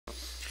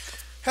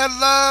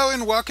Hello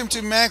and welcome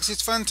to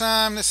Magzie's Fun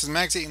Time. This is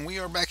Magzie and we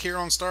are back here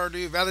on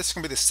Stardew Valley. This is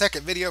going to be the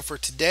second video for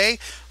today.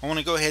 I want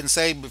to go ahead and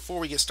say before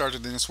we get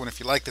started in this one, if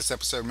you like this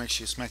episode, make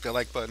sure you smack that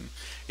like button.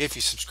 If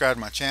you subscribe to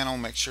my channel,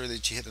 make sure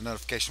that you hit the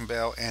notification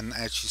bell and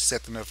actually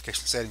set the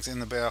notification settings in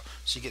the bell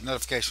so you get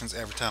notifications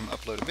every time I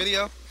upload a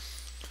video.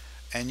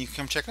 And you can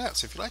come check it out,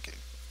 so if you like it.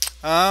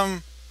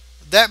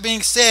 That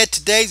being said,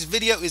 today's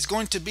video is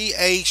going to be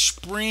a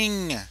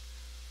spring,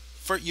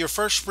 for your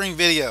first spring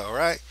video,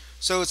 right?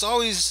 So it's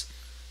always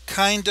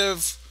kind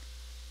of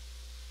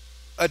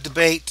a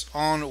debate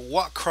on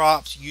what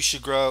crops you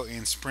should grow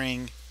in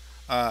spring,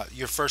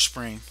 your first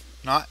spring.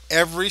 Not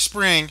every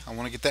spring. I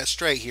want to get that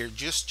straight here.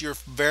 Just your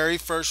very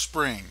first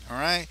spring. All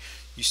right.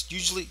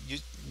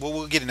 Well,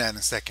 we'll get into that in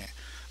a second.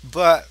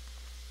 But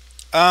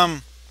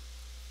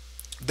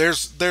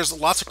there's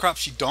lots of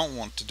crops you don't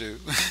want to do.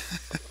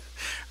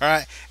 All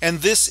right.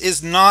 And this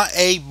is not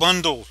a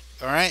bundle.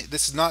 All right.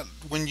 This is not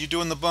when you're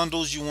doing the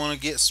bundles. You want to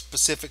get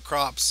specific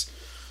crops.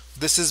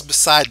 This is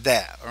beside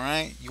that, all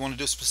right? You want to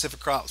do specific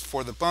crops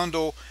for the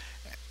bundle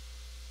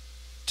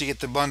to get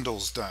the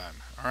bundles done,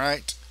 all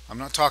right? I'm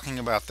not talking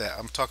about that.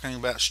 I'm talking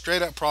about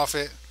straight up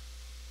profit,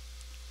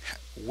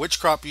 which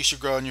crop you should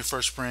grow in your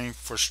first spring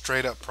for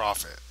straight up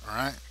profit, all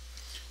right?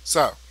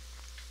 So,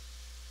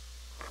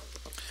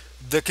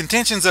 the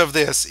contentions of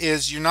this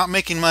is you're not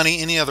making money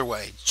any other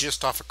way,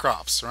 just off of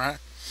crops, all right?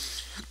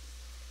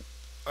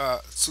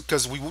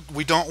 Because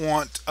we don't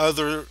want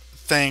other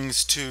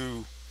things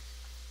to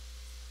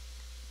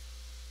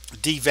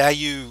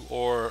devalue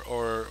or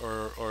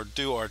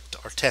do our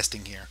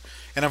testing here.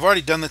 And I've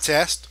already done the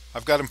test.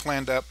 I've got them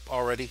planned up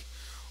already.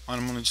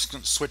 I'm going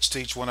to switch to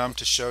each one of them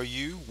to show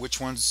you which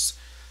ones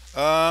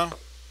were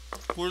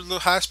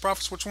the highest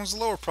profits, which one's the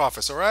lower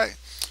profits. All right.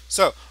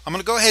 So I'm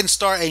going to go ahead and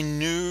start a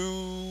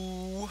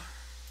new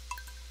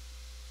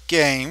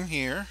game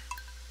here.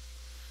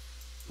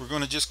 We're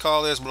going to just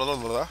call this blah blah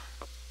blah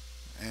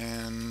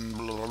and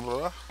blah blah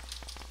blah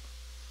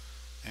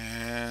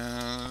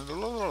and blah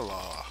blah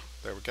blah.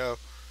 There we go.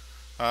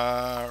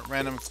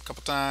 Random a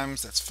couple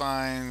times. That's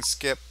fine.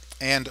 Skip.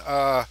 And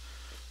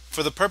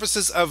for the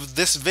purposes of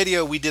this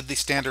video, we did the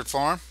standard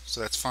farm, so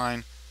that's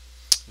fine.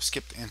 We'll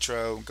skip the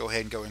intro. Go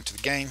ahead and go into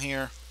the game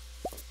here.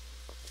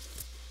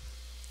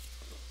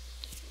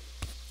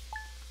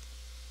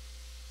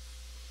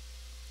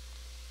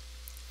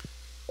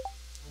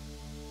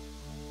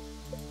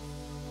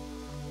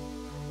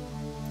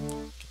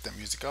 Get that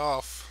music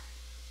off.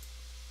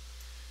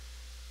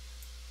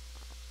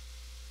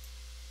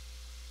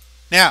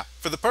 Now,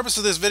 for the purpose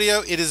of this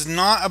video, it is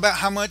not about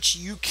how much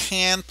you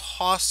can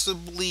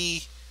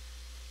possibly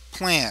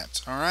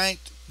plant, all right?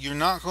 You're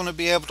not going to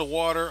be able to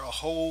water a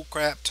whole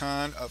crap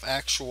ton of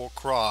actual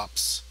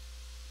crops,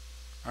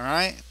 all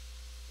right?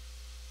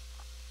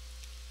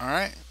 All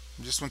right?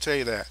 I'm just going to tell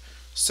you that.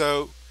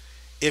 So,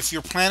 if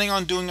you're planning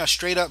on doing a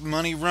straight up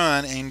money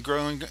run and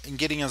growing and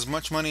getting as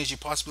much money as you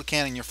possibly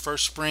can in your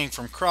first spring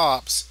from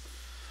crops,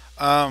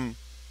 and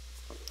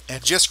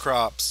just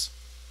crops,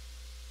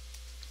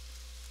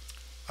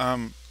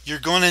 you're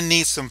going to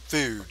need some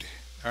food.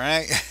 All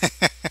right.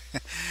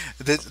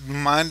 That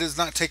mine does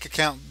not take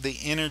account the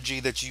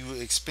energy that you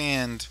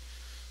expend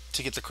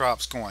to get the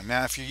crops going.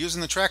 Now, if you're using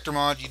the tractor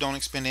mod, you don't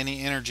expend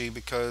any energy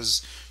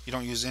because you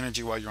don't use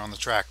energy while you're on the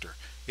tractor.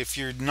 If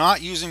you're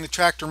not using the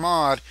tractor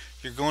mod,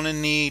 you're going to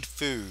need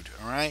food.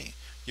 All right.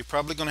 You're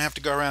probably going to have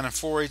to go around and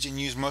forage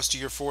and use most of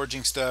your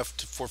foraging stuff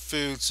for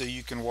food so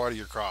you can water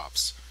your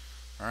crops.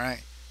 All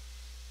right.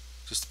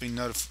 Just to be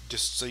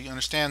just so you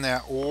understand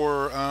that,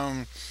 or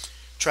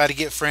try to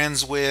get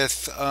friends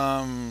with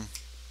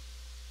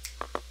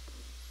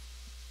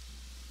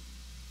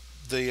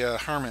the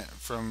hermit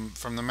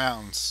from the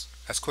mountains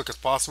as quick as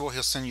possible.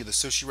 He'll send you the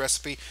sushi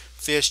recipe.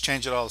 Fish,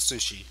 change it all to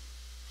sushi.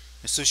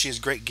 And sushi is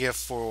a great gift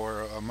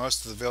for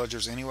most of the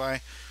villagers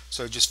anyway.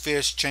 So just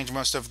fish, change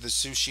most of the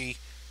sushi.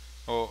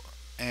 Oh,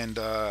 and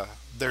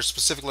there's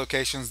specific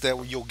locations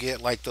that you'll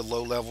get like the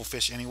low level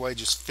fish anyway.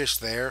 Just fish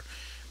there,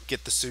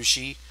 get the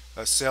sushi,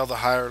 sell the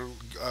higher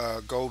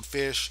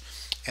goldfish,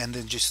 and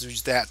then just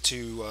use that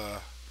to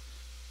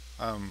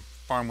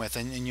farm with.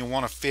 And you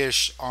want to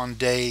fish on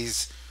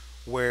days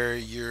where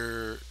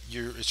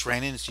it's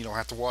raining, so you don't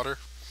have to water.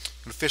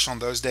 You want to fish on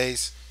those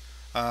days.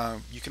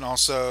 You can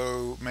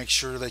also make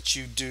sure that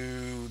you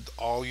do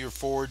all your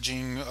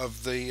foraging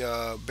of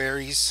the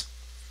berries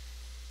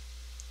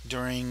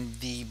during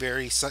the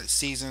berry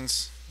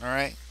seasons. All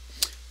right,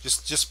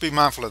 just be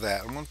mindful of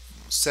that. I'm going to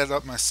set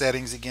up my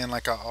settings again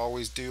like I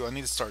always do. I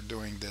need to start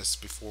doing this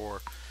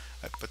before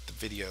I put the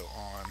video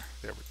on.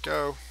 There we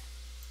go.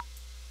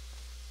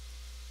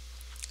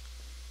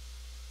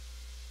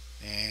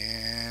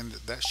 And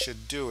that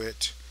should do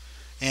it.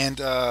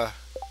 And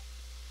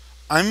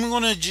I'm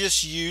going to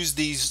just use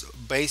these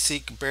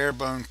basic bare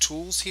bone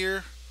tools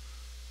here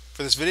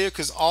for this video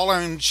because all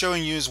I'm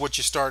showing you is what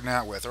you're starting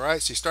out with.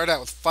 Alright, so you start out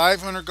with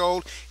 500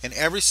 gold, and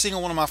every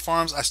single one of my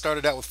farms I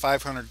started out with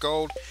 500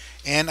 gold,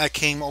 and I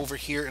came over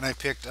here and I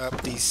picked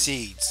up these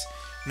seeds.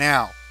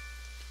 Now,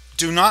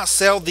 do not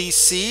sell these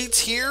seeds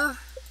here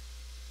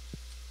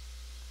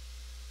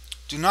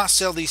do not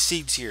sell these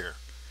seeds here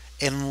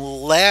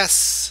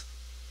unless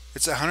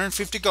it's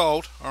 150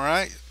 gold. All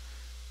right.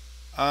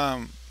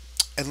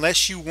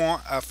 Unless you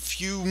want a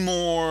few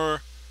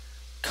more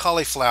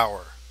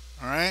cauliflower.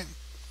 All right.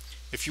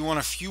 If you want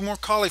a few more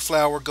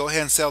cauliflower, go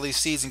ahead and sell these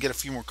seeds and get a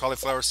few more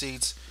cauliflower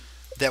seeds.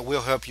 That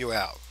will help you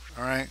out.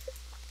 All right.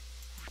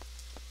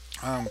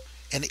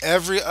 In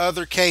every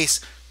other case,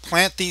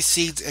 plant these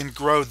seeds and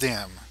grow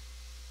them.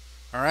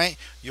 All right.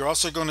 You're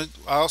also going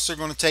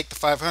to take the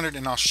 500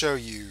 and I'll show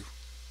you.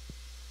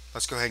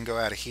 Let's go ahead and go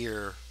out of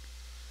here.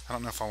 I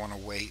don't know if I want to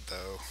wait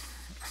though.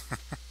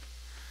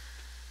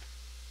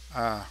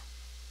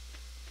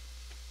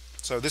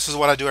 So this is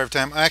what I do every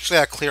time. Actually,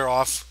 I clear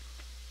off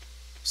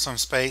some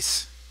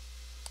space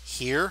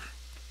here.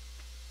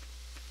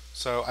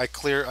 So I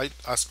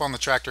spawn the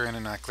tractor in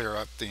and I clear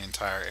up the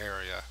entire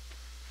area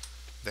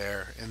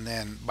there. And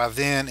then by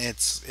then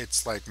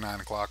it's like 9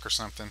 o'clock or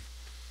something.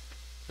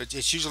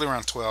 It's usually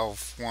around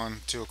 12, 1,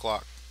 2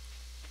 o'clock,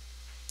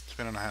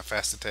 depending on how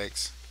fast it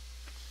takes.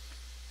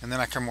 And then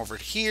I come over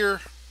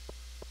here.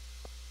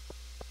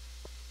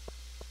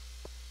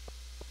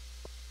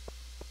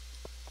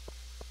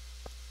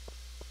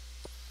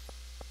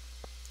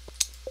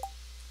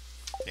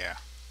 Yeah.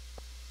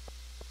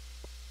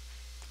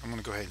 I'm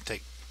going to go ahead and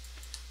take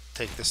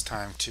this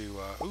time to,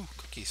 ooh,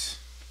 cookies.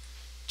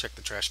 Check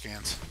the trash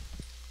cans.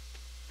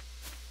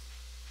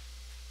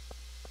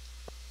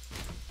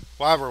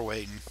 While we're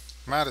waiting,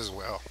 might as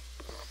well.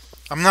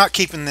 I'm not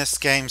keeping this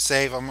game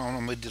save. I'm going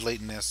to be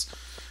deleting this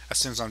as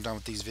soon as I'm done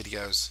with these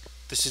videos.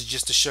 This is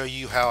just to show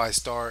you how I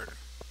start.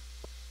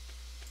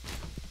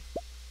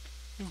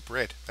 Ooh,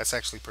 bread. That's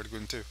actually pretty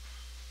good too.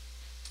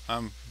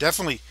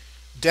 Definitely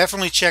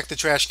check the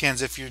trash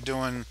cans if you're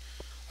doing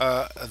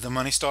the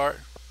money start,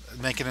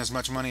 making as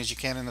much money as you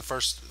can in the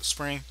first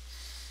spring.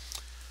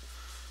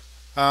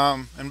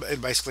 And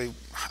basically,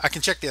 I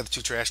can check the other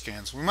 2 trash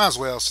cans. We might as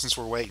well, since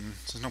we're waiting.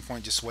 There's no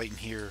point just waiting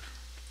here.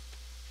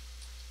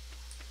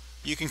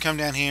 You can come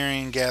down here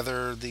and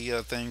gather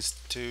the things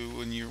too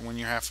when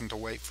you're having to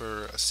wait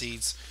for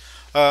seeds.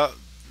 The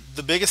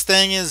biggest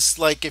thing is,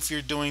 like, if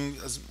you're doing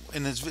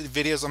in these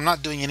videos, I'm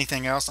not doing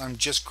anything else. I'm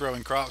just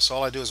growing crops. So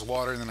all I do is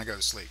water and then I go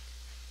to sleep.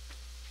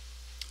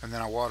 And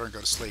then I water and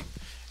go to sleep.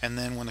 And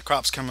then when the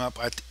crops come up,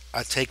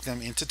 I take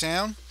them into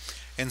town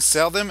and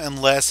sell them,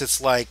 unless it's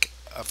like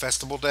a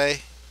festival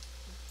day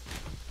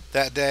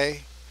that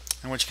day,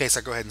 in which case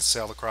I go ahead and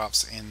sell the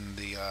crops in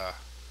the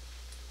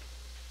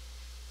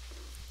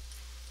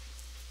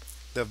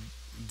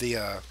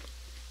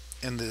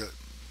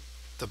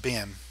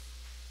bin.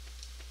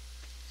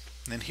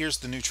 And then here's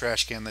the new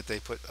trash can that they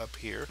put up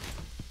here.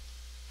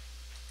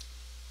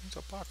 There's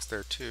a box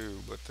there too,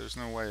 but there's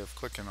no way of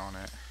clicking on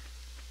it.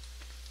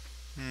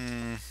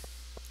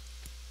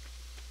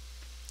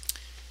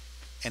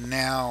 And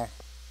now,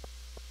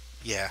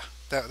 yeah,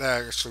 that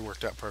actually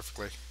worked out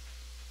perfectly.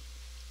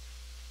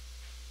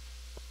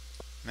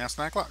 Now it's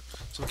 9 o'clock.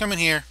 So we come in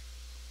here.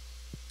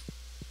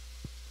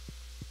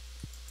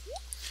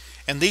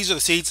 And these are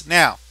the seeds.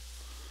 Now,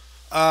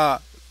 I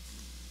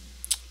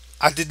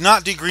did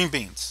not do green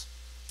beans.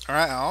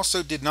 Alright, I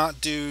also did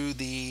not do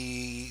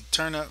the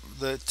turnip,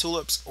 the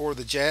tulips, or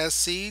the jazz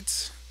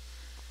seeds.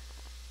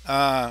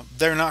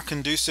 They're not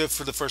conducive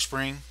for the first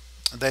spring.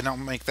 They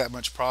don't make that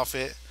much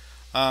profit.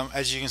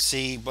 As you can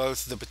see,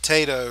 both the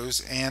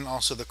potatoes and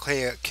also the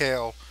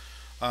kale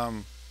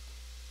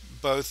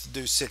both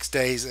do 6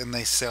 days and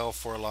they sell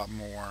for a lot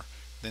more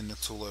than the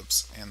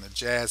tulips and the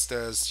jazz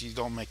does. You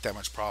don't make that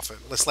much profit.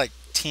 It's like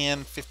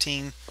 10,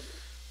 15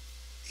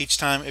 each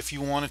time. If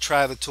you want to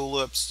try the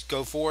tulips,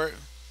 go for it.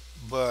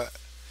 But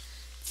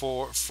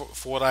for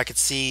what I could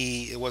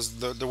see, there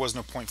was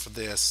no point for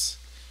these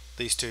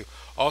 2.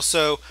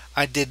 Also,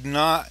 I did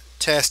not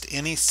test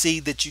any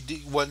seed that you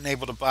wasn't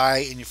able to buy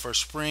in your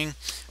first spring.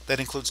 That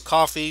includes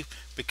coffee,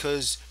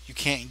 because you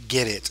can't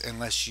get it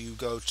unless you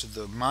go to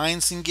the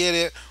mines and get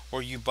it,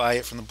 or you buy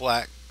it from the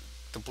black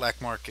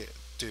market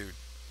dude,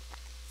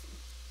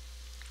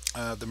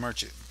 the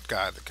merchant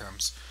guy that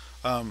comes.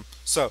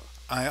 So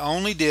I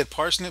only did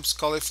parsnips,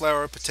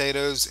 cauliflower,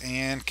 potatoes,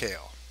 and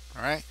kale.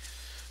 All right,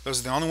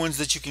 those are the only ones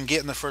that you can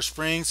get in the first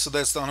spring. So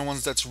that's the only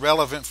ones that's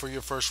relevant for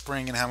your first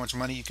spring and how much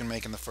money you can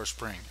make in the first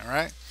spring. All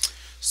right,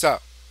 so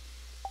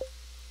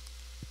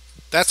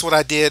that's what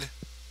I did.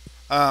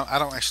 I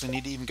don't actually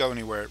need to even go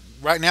anywhere.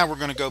 Right now we're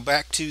going to go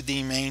back to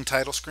the main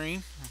title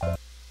screen.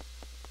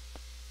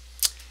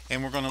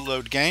 And we're going to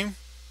load game.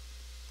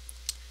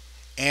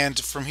 And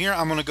from here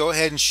I'm going to go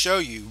ahead and show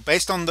you.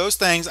 Based on those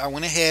things, I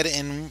went ahead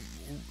and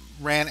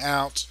ran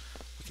out.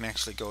 We can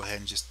actually go ahead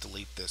and just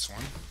delete this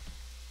one.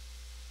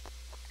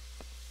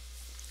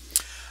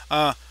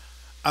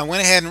 I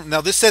went ahead and,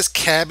 now this says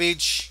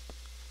cabbage.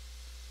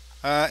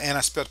 And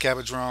I spelled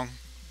cabbage wrong.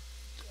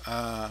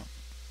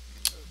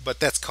 But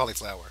that's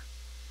cauliflower.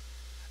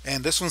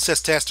 And this one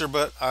says tester,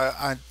 but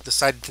I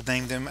decided to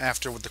name them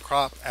after with the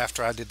crop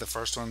after I did the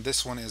first one.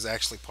 This one is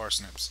actually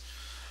parsnips.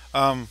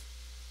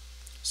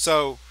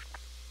 So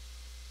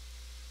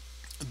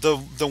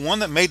the one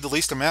that made the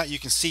least amount, you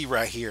can see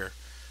right here.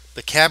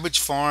 The cabbage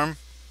farm.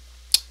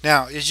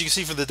 Now, as you can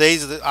see, for the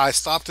days that I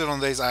stopped it on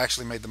the days I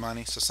actually made the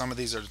money. So some of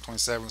these are the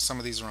 27, some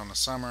of these are on the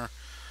summer.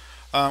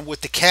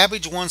 With the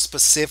cabbage one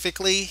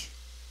specifically,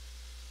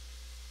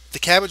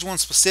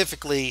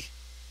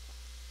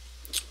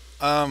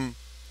 um,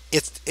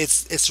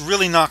 it's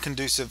really not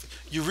conducive.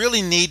 You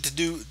really need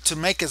to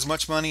make as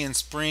much money in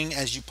spring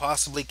as you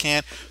possibly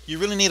can. You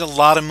really need a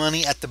lot of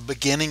money at the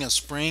beginning of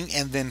spring,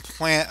 and then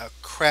plant a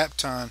crap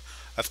ton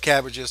of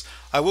cabbages.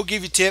 I will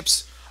give you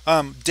tips.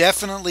 I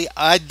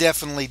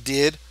definitely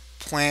did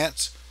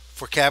plant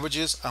for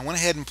cabbages. I went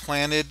ahead and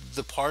planted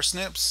the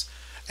parsnips,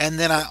 and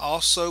then I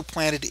also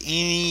planted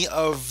any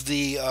of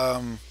the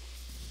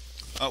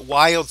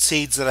wild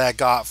seeds that I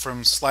got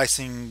from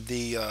slicing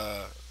the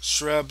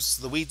shrubs,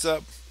 the weeds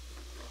up.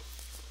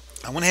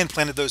 I went ahead and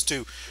planted those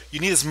too.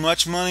 You need as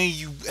much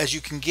money as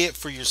you can get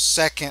for your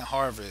second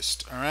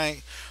harvest. All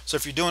right. So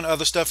if you're doing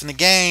other stuff in the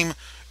game,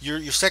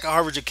 your second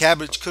harvest of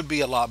cabbage could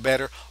be a lot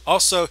better.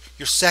 Also,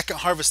 your second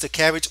harvest of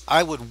cabbage,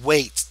 I would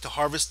wait to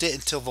harvest it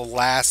until the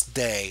last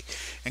day,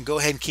 and go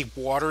ahead and keep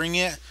watering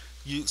it.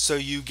 So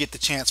you get the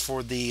chance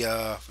for the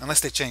unless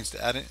they changed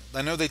it.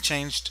 I know they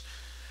changed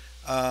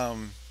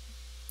um,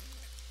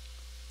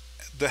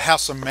 how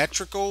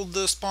symmetrical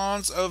the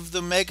spawns of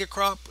the mega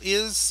crop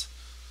is.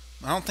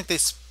 I don't think they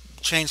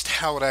changed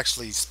how it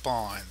actually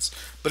spawns.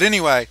 But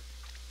anyway,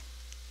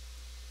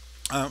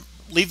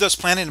 leave those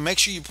planted, and make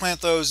sure you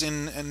plant those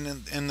in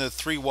the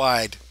three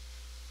wide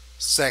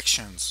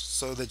sections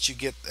so that you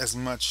get as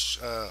much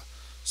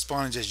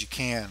spawnage as you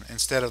can,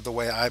 instead of the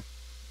way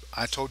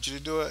I told you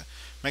to do it.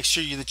 Make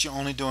sure that you're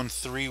only doing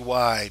three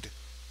wide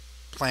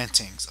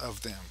plantings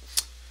of them.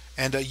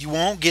 And you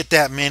won't get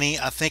that many.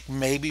 I think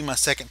maybe my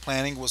second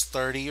planting was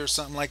 30 or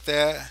something like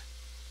that.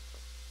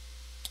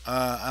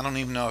 I don't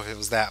even know if it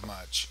was that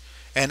much.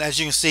 And as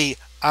you can see,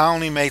 I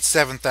only made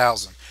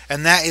 7,000.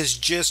 And that is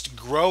just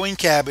growing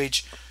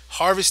cabbage,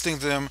 harvesting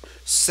them,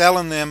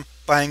 selling them,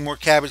 buying more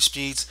cabbage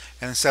seeds,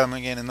 and then selling them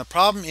again. And the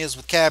problem is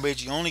with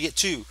cabbage, you only get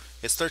two.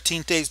 It's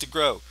 13 days to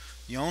grow.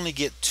 You only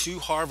get two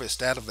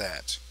harvests out of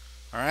that.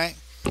 All right.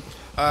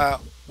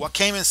 What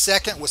came in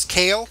second was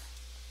kale.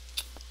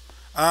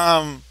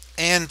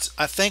 And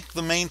I think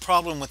the main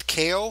problem with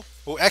kale,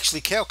 well,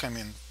 actually, kale came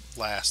in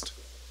last.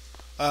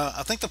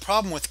 I think the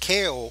problem with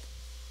kale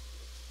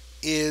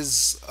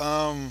is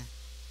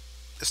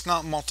it's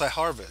not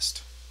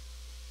multi-harvest,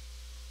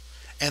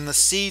 and the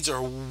seeds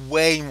are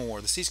way more.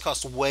 The seeds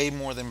cost way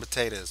more than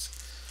potatoes,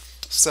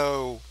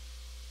 so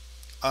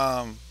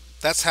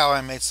that's how I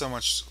made so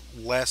much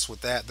less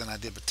with that than I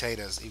did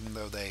potatoes, even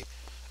though they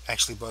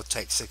actually both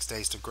take 6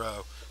 days to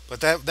grow. But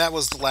that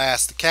was the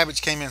last. The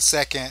cabbage came in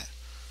second.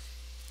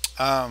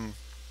 Um,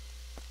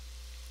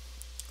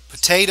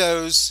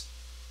 Potatoes,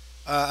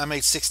 I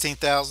made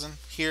 16,000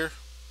 here.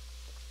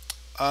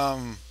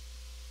 Um,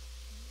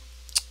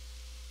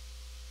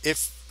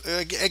 if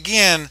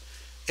again,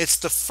 it's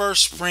the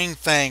first spring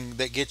thing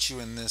that gets you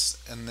in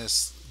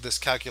this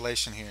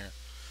calculation here.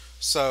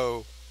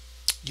 So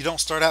you don't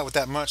start out with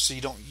that much, so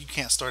you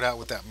can't start out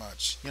with that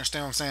much. You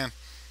understand what I'm saying?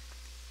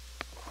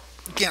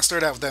 You can't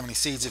start out with that many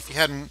seeds. If you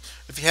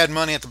had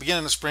money at the beginning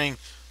of the spring,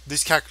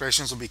 these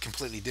calculations will be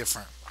completely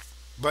different.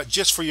 But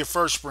just for your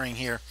first spring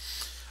here,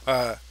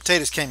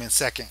 potatoes came in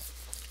second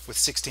with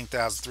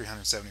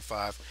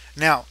 16,375.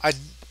 Now, I'm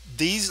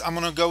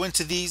going to go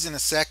into these in a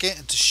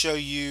second to show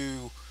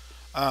you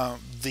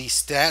the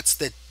stats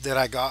that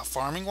I got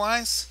farming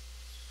wise.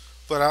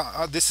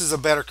 But this is a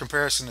better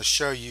comparison to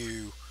show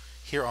you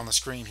here on the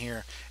screen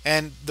here.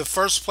 And the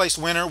first place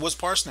winner was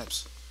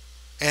parsnips,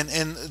 and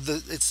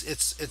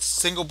it's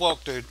single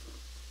bulk, dude.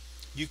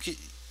 You can,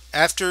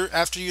 after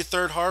your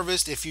third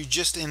harvest, if you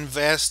just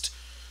invest.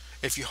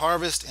 If you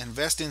harvest,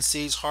 invest in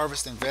seeds,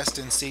 harvest, invest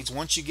in seeds.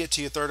 Once you get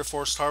to your third or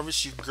fourth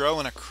harvest, you're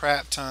growing a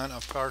crap ton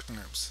of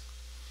parsnips.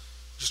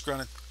 Just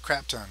growing a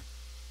crap ton.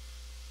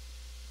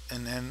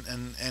 And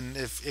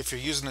if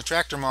you're using the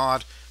tractor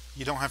mod,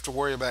 you don't have to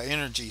worry about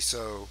energy.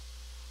 So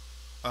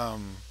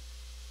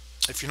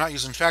if you're not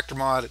using tractor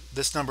mod,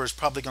 this number is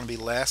probably going to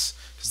be less,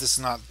 because this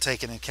is not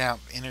taking into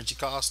account energy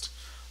cost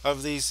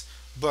of these.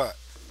 But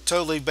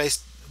totally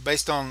based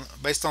on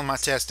my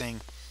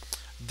testing,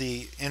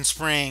 the in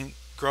spring,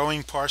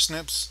 growing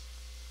parsnips,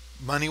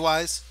 money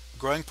wise,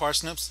 growing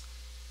parsnips,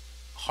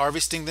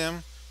 harvesting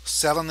them,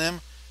 selling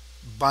them,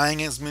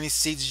 buying as many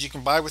seeds as you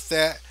can buy with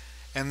that,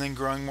 and then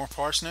growing more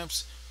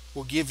parsnips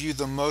will give you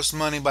the most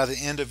money by the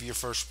end of your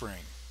first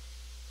spring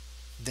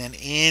than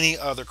any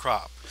other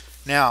crop.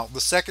 Now, the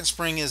second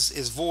spring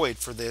is void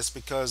for this,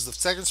 because the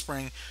second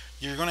spring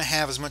you're going to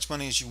have as much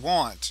money as you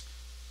want,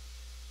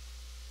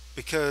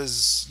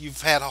 because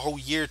you've had a whole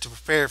year to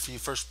prepare for your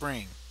first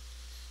spring,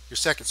 your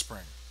second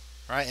spring,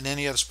 right? And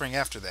any other spring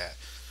after that.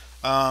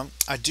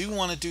 I do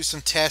want to do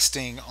some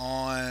testing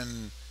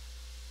on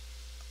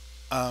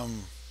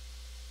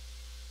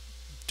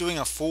doing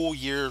a full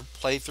year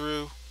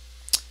playthrough,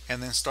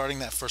 and then starting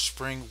that first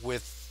spring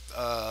with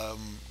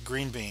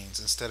green beans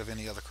instead of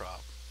any other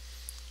crop.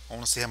 I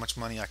want to see how much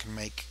money I can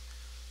make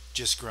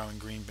just growing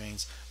green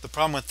beans. The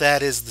problem with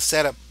that is the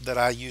setup that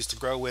I use to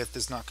grow with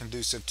is not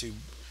conducive to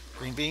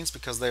green beans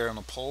because they're on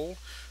a pole.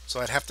 So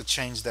I'd have to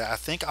change that. I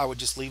think I would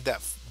just leave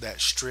that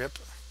strip,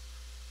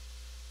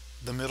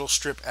 the middle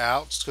strip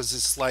out, because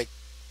it's like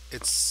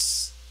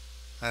it's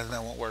that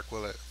won't work,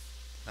 will it?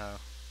 No.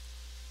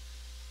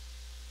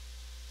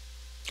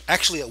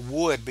 Actually, it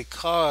would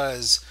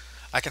because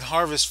I can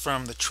harvest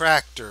from the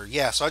tractor.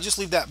 Yeah, so I just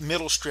leave that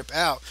middle strip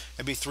out.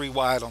 It'd be 3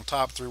 wide on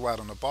top, 3 wide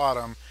on the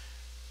bottom,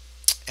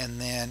 and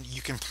then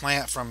you can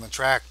plant from the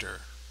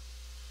tractor.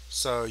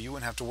 So you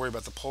wouldn't have to worry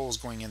about the poles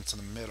going into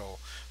the middle.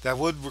 That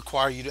would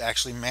require you to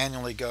actually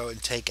manually go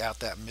and take out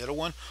that middle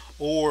one,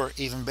 or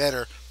even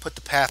better, put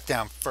the path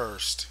down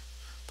first.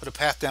 Put a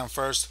path down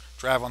first,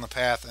 drive on the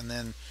path, and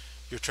then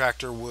your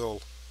tractor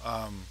will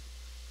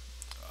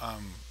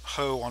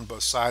hoe on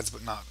both sides,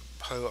 but not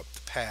hoe up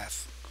the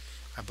path,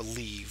 I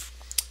believe.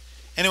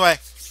 Anyway,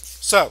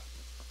 so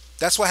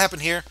that's what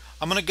happened here.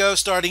 I'm gonna go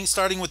starting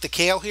with the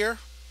kale here.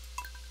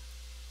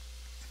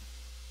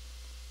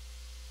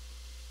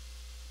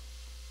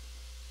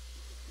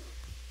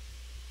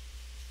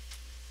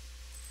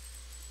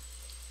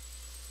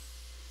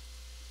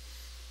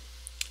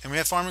 And we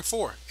had farming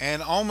 4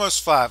 and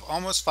almost five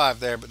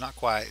there, but not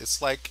quite.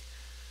 It's like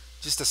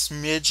just a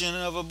smidgen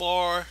of a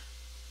bar,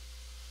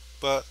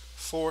 but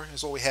 4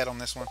 is what we had on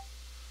this one.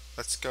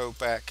 Let's go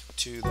back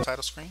to the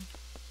title screen.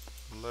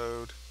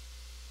 Load.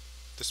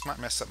 This might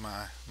mess up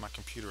my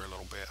computer a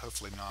little bit.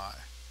 Hopefully not.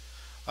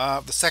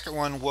 The second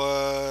one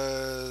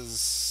was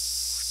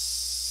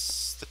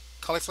the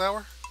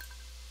cauliflower.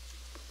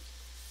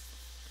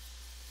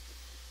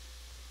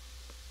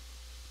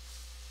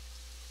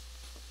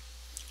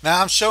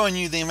 Now I'm showing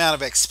you the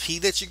amount of XP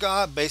that you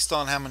got based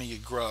on how many you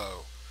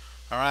grow.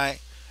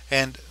 Alright?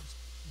 And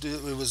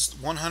it was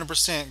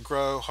 100%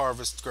 grow,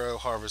 harvest, grow,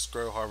 harvest,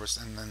 grow, harvest,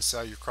 and then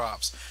sell your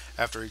crops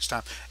after each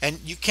time.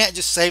 And you can't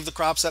just save the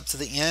crops up to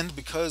the end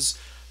because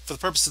for the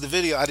purpose of the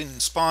video I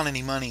didn't spawn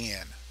any money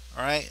in.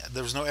 Alright?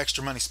 There was no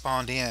extra money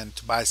spawned in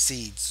to buy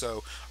seeds.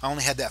 So I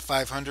only had that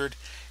 500,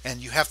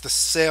 and you have to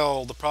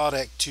sell the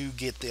product to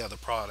get the other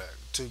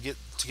product, to get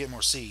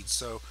more seeds.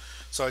 So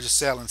I just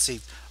sell in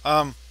seeds.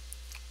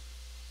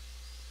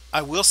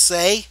 I will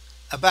say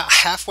about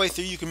halfway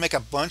through you can make a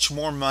bunch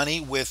more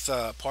money with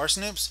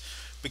parsnips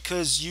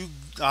because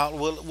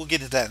we'll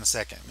get to that in a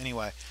second.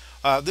 Anyway,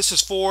 this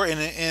is 4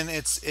 and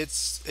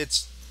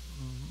it's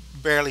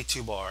barely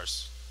 2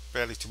 bars,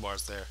 barely 2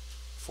 bars there.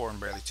 4 and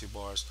barely 2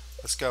 bars.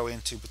 Let's go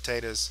into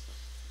potatoes.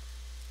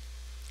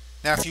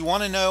 Now, if you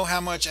want to know how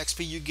much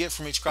XP you get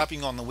from each crop, you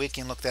can go on the wiki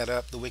and look that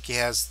up. The wiki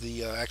has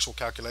the actual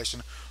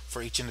calculation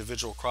for each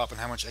individual crop and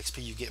how much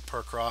XP you get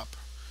per crop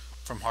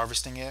from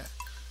harvesting it.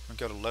 We'll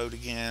go to load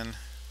again,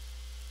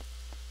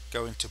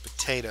 go into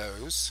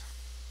potatoes.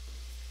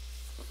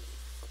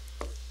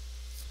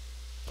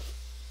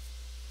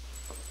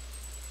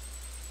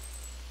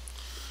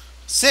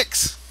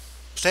 Six.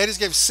 Potatoes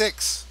gave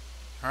 6.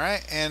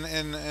 Alright, and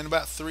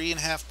about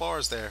 3.5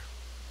 bars there.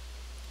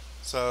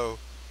 So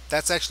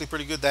that's actually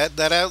pretty good.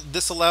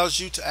 This allows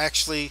you to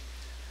actually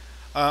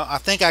I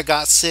think I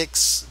got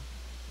 6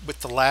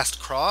 with the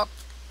last crop.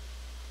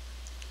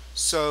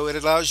 So it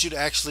allows you to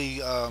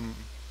actually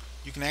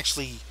you can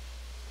actually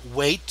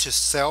wait to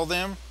sell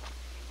them,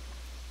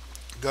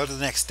 go to the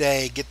next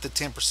day, get the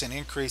 10%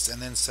 increase,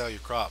 and then sell your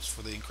crops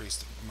for the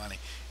increased money.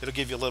 It'll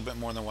give you a little bit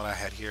more than what I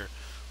had here,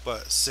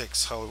 but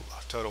 6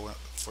 total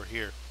for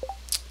here.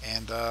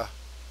 And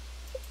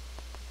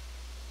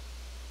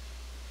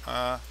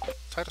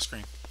title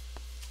screen.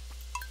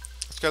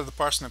 Let's go to the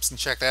parsnips and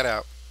check that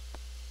out.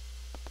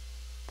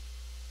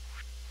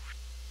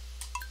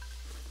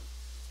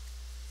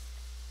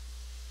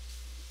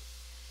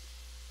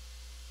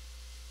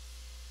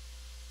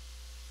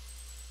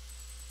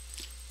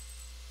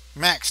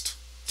 Maxed,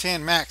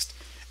 10 maxed,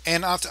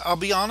 and I'll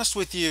be honest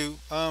with you.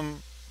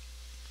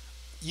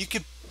 You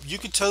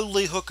could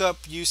totally hook up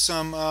you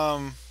some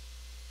oh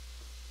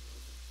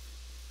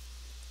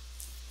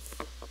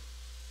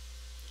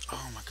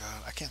my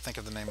god, I can't think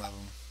of the name of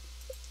them.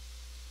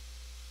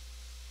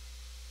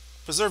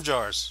 Preserve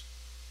jars.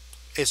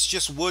 It's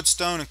just wood,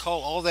 stone, and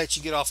coal. All that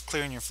you get off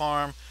clearing your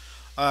farm.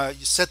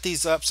 You set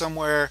these up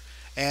somewhere,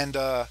 and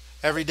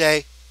every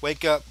day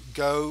wake up,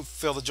 go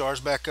fill the jars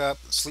back up,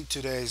 sleep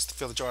 2 days to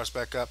fill the jars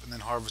back up, and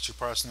then harvest your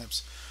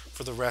parsnips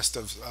for the rest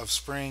of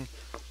spring.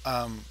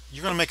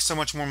 You're going to make so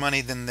much more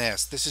money than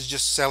this. This is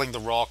just selling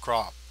the raw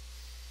crop.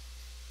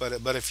 But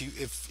if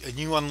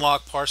you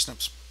unlock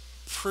parsnips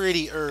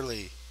pretty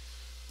early,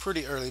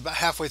 about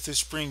halfway through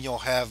spring, you'll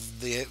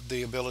have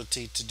the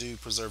ability to do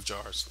preserve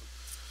jars.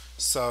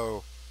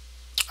 So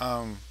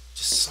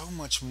just so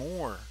much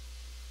more.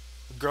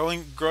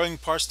 Growing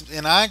parsnips,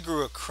 and I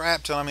grew a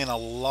crap ton. I mean a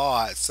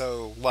lot.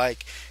 So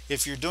like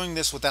if you're doing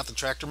this without the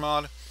tractor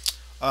mod,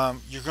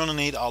 you're going to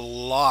need a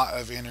lot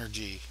of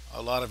energy,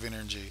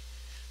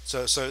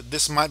 so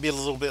this might be a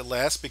little bit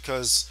less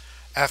because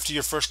after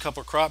your first couple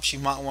of crops you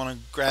might want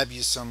to grab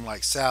you some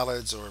like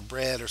salads or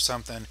bread or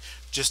something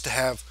just to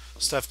have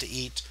stuff to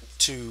eat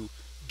to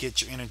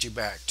get your energy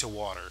back to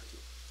water.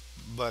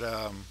 but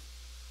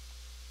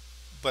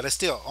it's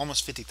still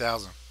almost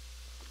 50,000.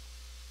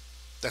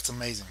 That's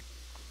amazing,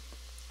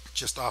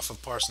 just off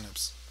of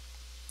parsnips.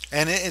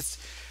 And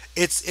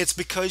it's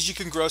because you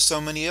can grow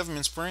so many of them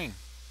in spring.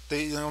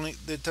 It only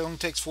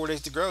takes 4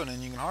 days to grow, and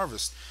then you can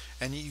harvest,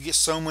 and you get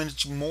so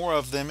much more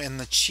of them. And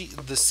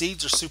the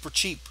seeds are super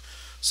cheap.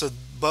 So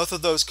both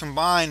of those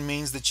combined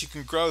means that you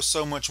can grow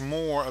so much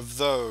more of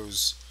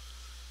those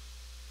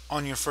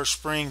on your first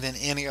spring than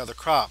any other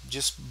crop,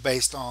 just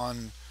based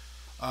on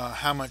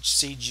how much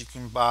seeds you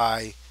can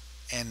buy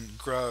and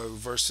grow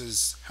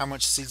versus how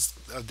much seeds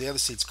of the other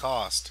seeds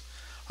cost.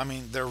 I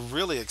mean, they're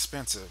really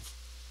expensive.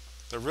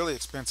 They're really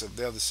expensive.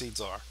 The other seeds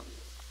are.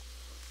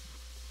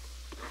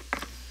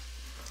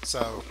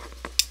 So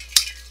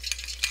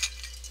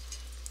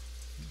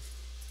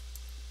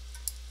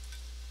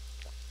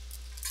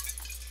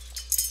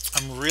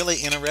I'm really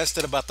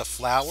interested about the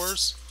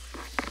flowers.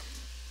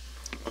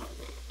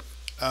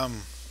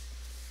 Um,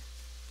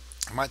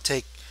 I might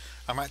take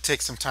I might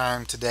take some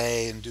time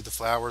today and do the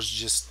flowers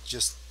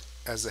just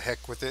as a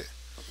heck with it.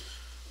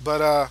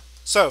 But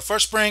so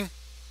first spring,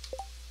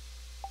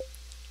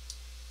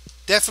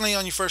 definitely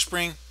on your first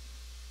spring.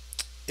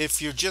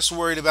 If you're just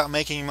worried about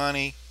making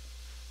money,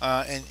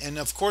 and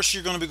of course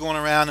you're going to be going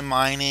around and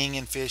mining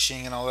and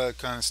fishing and all that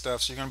kind of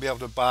stuff, so you're going to be able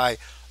to buy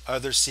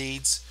other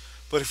seeds.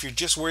 But if you're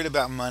just worried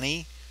about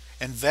money,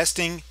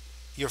 investing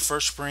your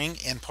first spring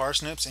in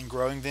parsnips and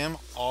growing them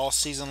all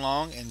season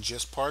long in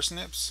just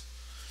parsnips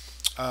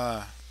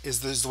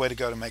is the way to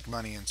go to make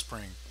money in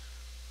spring.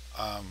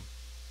 Um,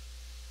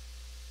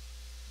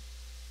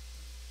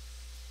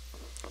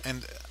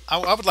 and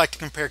I would like to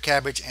compare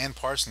cabbage and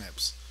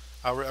parsnips.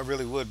 I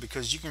really would,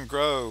 because you can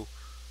grow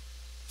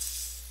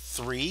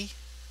three,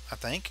 I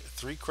think,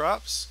 three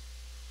crops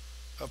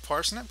of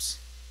parsnips,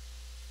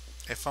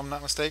 if I'm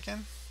not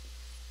mistaken.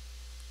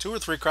 Two or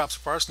three crops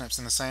of parsnips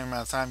in the same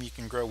amount of time you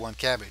can grow one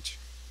cabbage.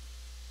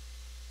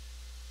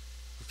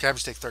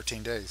 Cabbage takes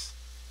 13 days.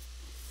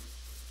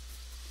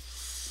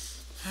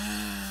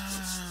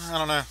 I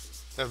don't know.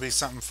 That'll be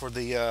something for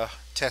the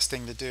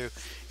testing to do.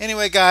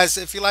 Anyway, guys,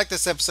 if you like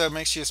this episode,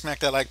 make sure you smack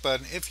that like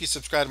button. If you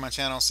subscribe to my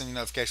channel, send you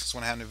notifications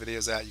when I have new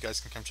videos out. You guys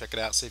can come check it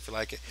out, see if you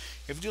like it.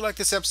 If you do like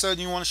this episode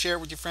and you want to share it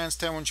with your friends,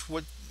 tell them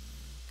what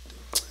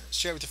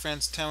share it with your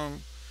friends. Tell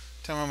them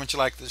what you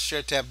like. The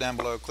share tab down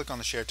below. Click on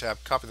the share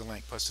tab. Copy the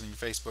link. Post it in your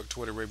Facebook,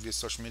 Twitter, wherever you use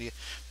social media.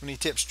 If you need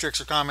tips,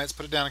 tricks, or comments,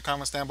 put it down in the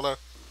comments down below.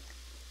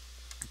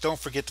 Don't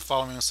forget to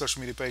follow me on social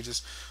media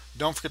pages.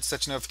 Don't forget to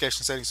set your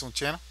notification settings on the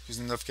channel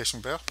using the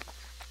notification bell.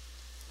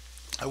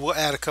 I will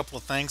add a couple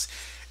of things.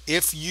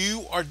 If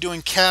you are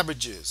doing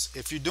cabbages,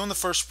 if you're doing the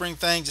first spring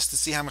thing just to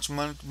see how much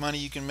money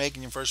you can make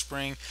in your first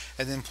spring,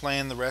 and then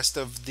plan the rest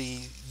of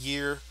the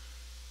year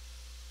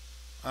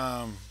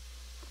um,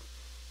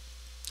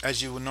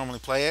 as you would normally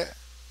play it.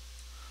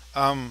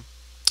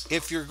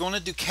 If you're going to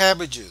do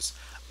cabbages,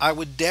 I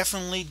would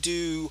definitely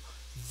do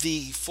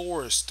the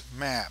forest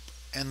map.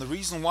 And the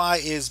reason why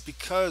is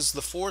because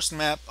the forest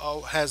map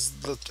has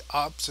the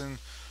option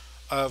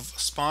of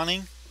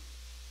spawning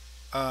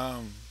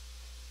um,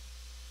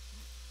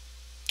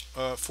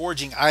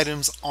 foraging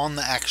items on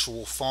the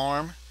actual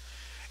farm,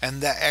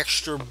 and that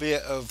extra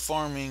bit of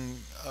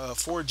farming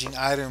foraging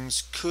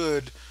items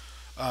could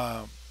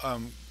uh,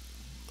 um,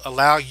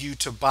 allow you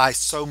to buy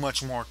so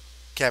much more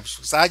cabbage.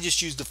 Because I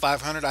just used the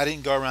 500. I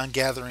didn't go around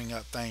gathering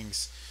up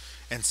things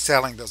and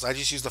selling those. I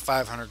just used the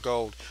 500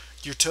 gold.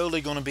 You're totally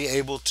going to be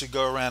able to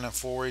go around and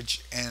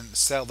forage and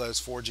sell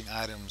those foraging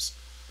items,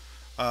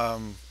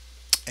 um,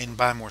 and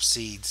buy more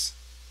seeds.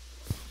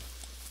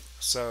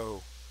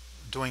 So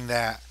doing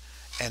that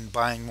and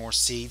buying more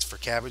seeds for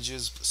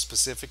cabbages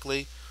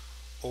specifically,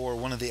 or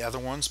one of the other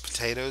ones,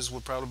 potatoes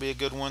would probably be a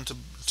good one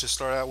to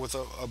start out with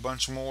a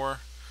bunch more.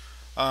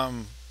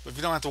 But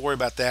you don't have to worry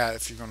about that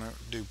if you're going to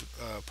do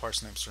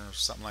parsnips or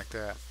something like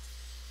that.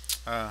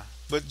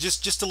 But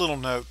just a little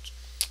note: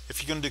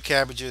 if you're going to do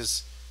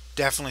cabbages,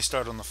 definitely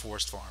start on the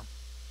forest farm,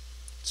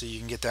 so you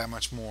can get that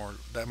much more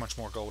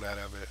gold out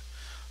of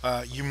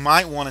it. You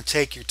might want to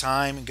take your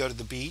time and go to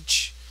the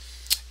beach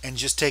and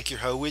just take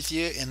your hoe with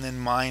you and then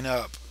mine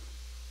up,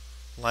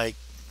 like,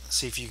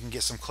 see if you can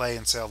get some clay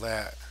and sell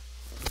that,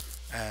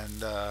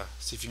 and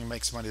see if you can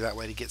make some money that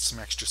way to get some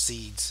extra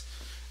seeds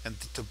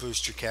and to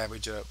boost your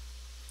cabbage up.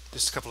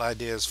 Just a couple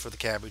ideas for the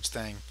cabbage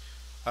thing.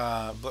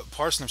 But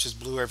parsnips just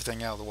blew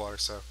everything out of the water.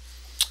 So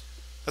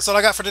that's all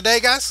I got for today,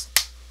 guys.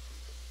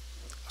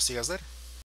 I'll see you guys later.